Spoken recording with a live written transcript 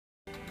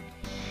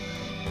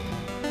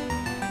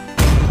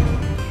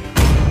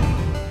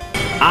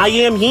I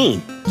am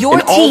he. Your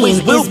and always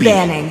team will is be,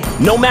 banning.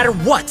 no matter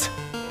what.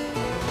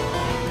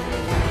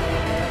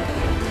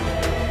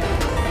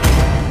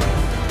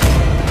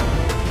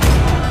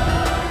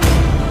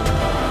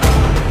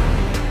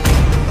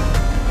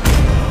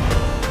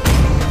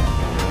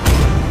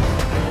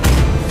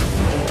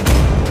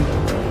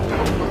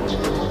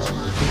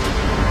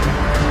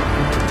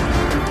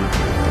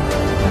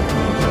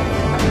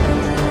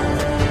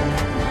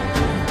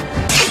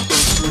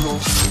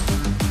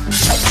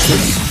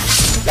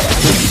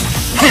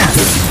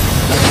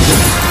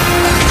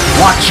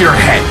 Watch your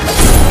head.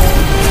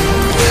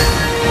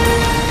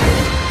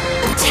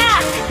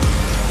 Attack!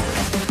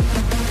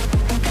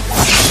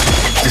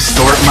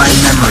 Distort my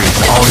memories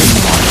all you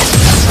want.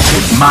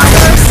 My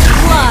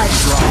Blood.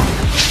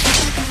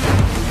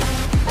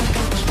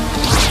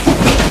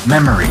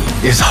 memory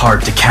is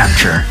hard to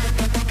capture,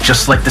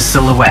 just like the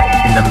silhouette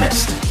in the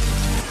mist.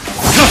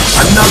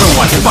 Another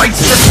one bites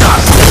the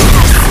dust.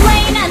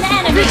 Slain an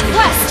enemy.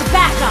 Request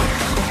backup.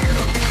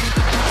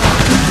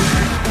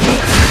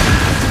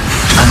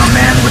 I'm a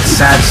man with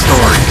sad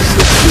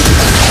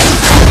stories.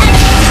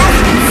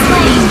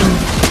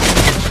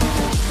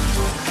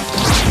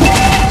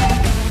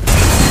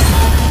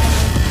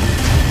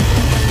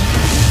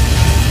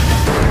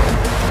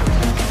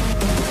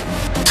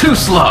 Too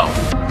slow.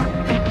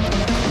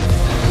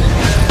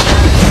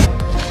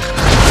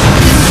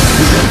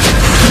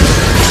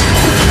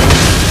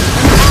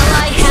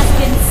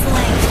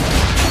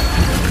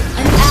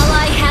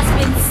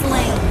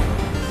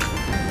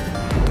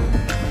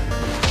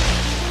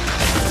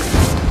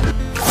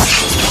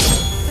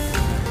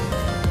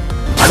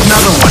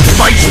 Another one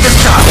bites the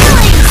dust.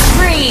 Killing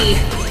spree.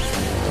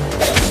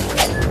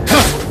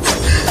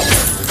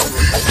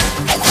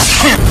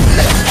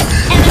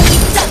 Enemy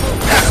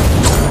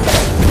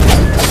double.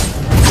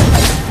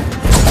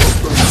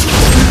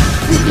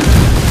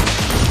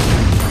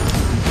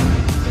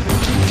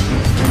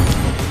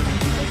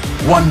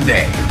 One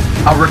day,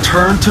 I'll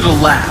return to the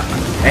lab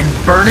and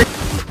burn it.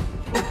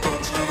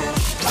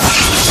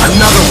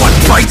 Another one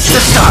bites the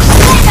dust.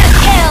 Mega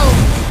kill.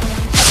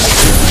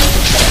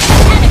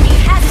 Enemy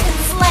has been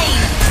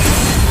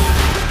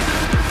slain.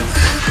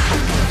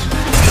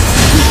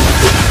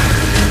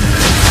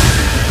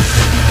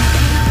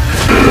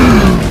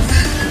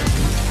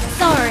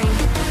 Sorry,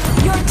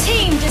 your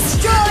team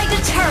destroyed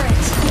a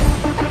turret.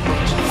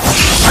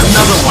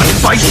 Another one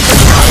bites the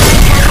dust.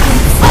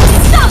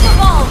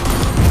 Unstoppable.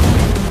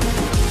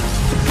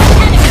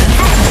 Enemy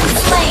has been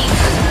slain.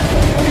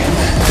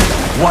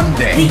 One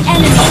day, The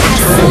enemy I'll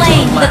has return to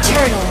slain the the lab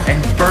turtle. and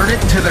burn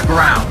it to the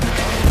ground.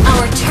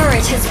 Our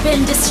turret has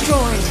been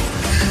destroyed.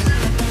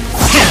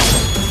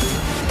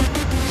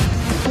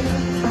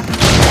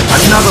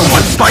 Another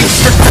one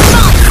bites the dust.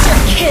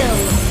 Monster kill.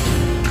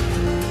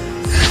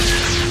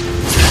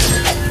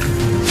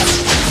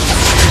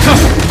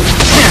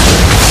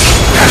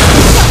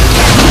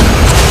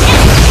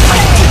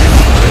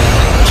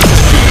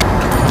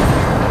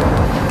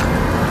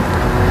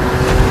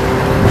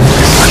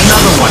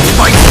 Another one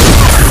bites the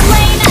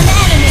Slain an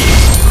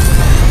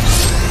enemy.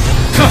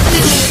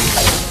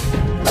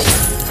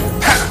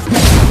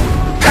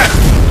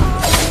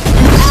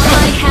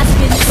 Ally has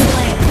been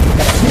slain.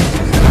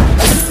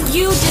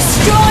 You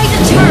destroyed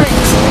a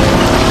turret.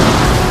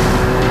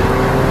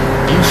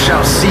 You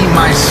shall see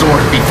my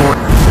sword before.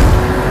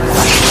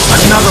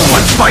 Another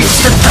one bites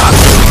the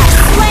dust.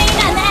 Slain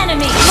an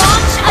enemy.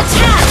 Launch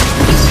attack.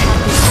 You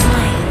have been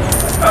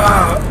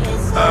slain.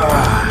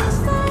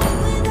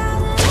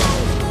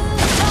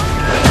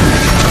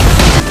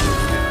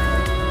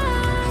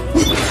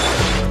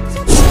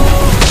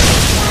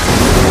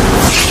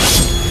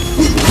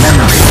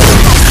 Memory,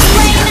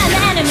 Slain an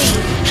enemy.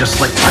 just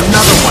like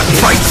another one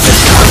bites the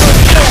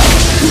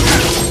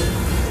dust.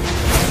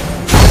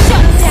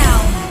 Shut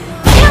down.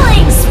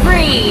 Killing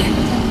spree.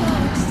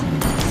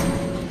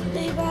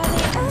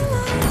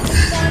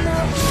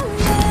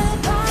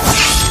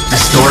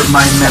 Distort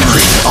my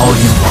memories all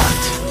you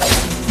want.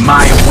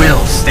 My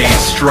will stays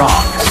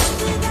strong.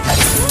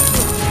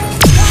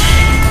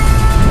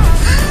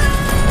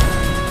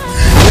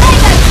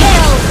 Mega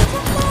kill.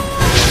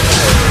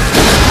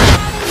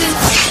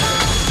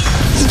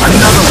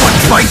 Another one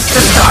bites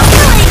the dust.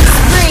 Killing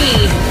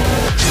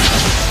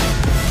spree.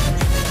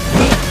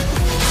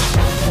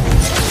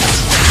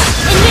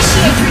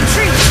 Initiate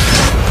retreat.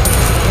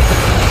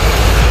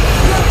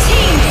 Your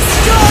team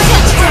destroyed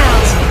a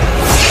turret.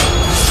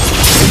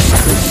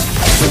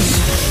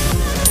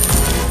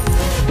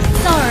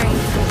 Sorry.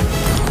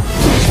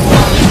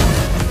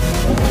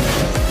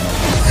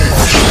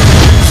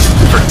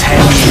 For 10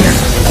 years,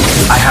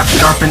 I have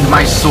sharpened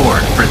my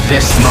sword for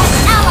this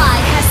moment. Ally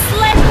has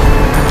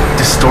slain.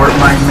 Distort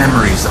my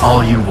memories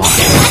all you want.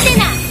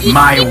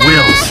 My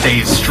will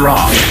stays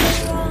strong.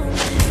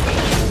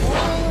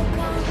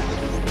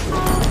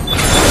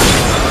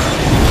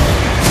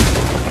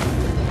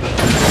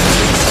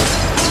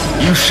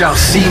 You shall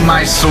see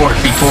my sword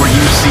before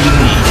you see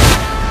me.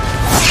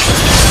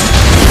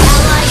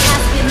 Ally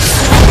has been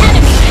slain.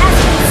 Enemy has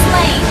been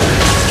slain.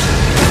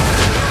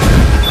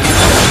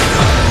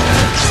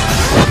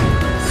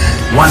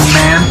 One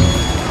man,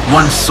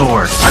 one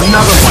sword.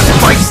 Another one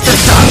bites the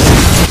dust.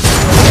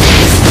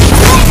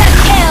 Mega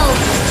kill!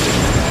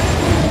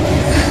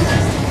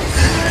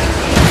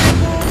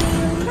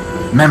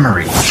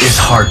 Memory is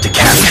hard to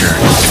capture,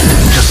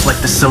 just like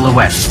the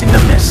silhouette in the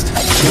mist.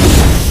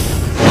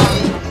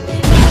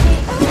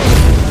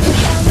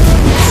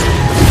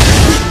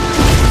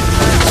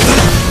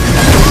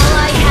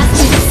 Ally has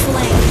been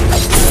slain.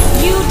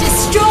 You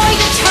destroyed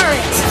a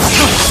turret!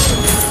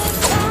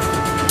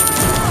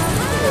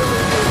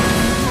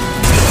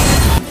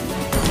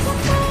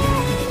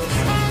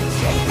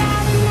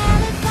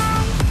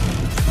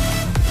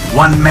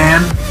 One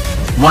man,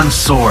 one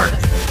sword.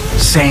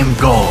 Same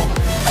goal.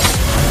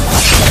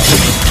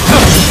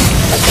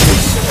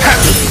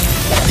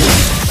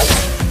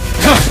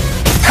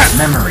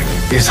 Memory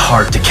is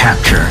hard to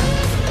capture,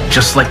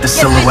 just like the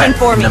silhouette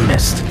in the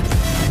mist.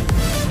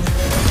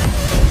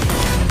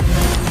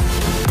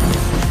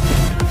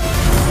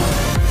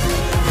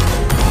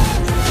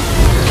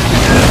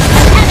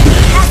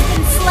 Enemy has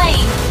been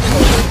slain.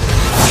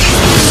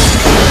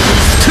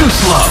 Too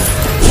slow.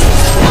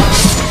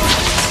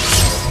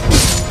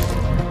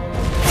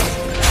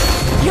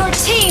 Your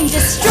team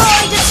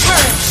destroyed a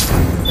turret.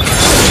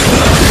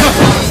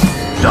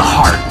 The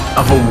heart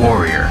of a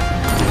warrior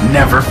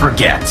never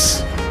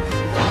forgets.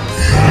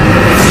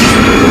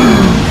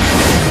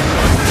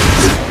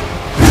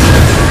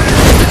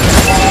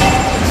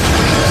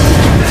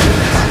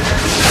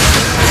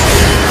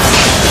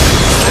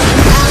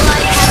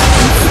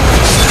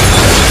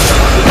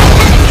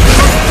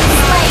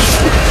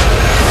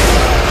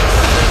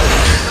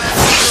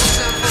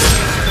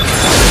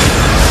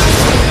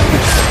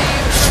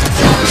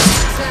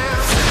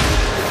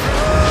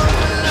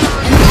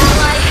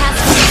 Ally has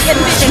been Get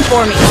vision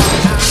for me.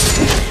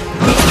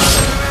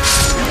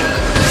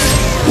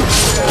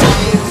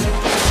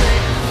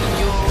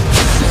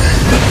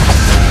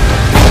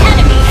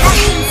 Enemy has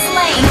been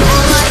slain.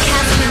 Ally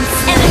has been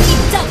enemy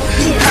double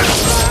kill.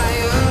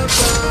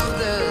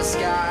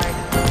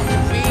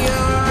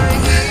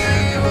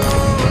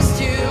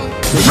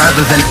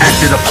 Rather than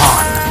acted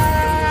upon.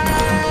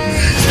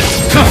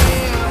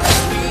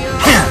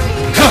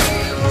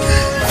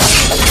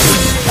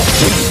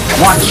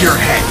 Watch your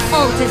head.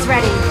 Ult is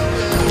ready.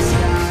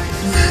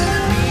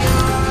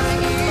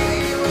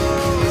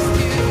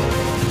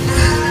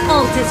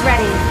 Ult is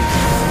ready.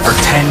 For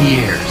 10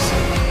 years,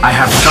 I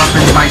have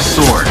sharpened my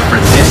sword for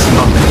this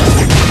moment.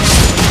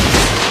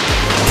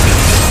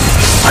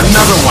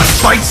 Another one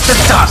bites the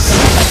dust.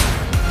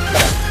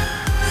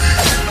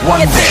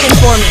 One day,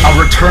 I'll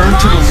return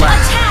to the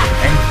land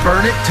and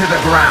burn it to the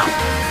ground.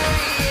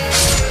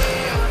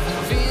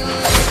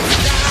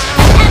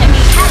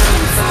 Enemy has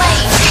been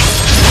slain.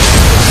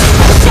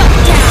 Shut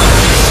down.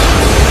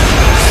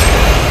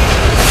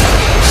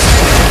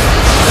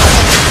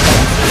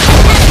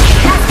 Enemy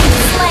has been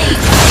slain.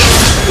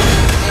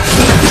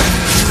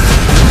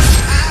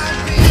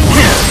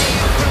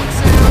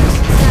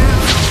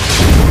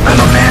 I'm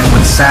a man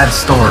with sad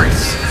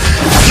stories.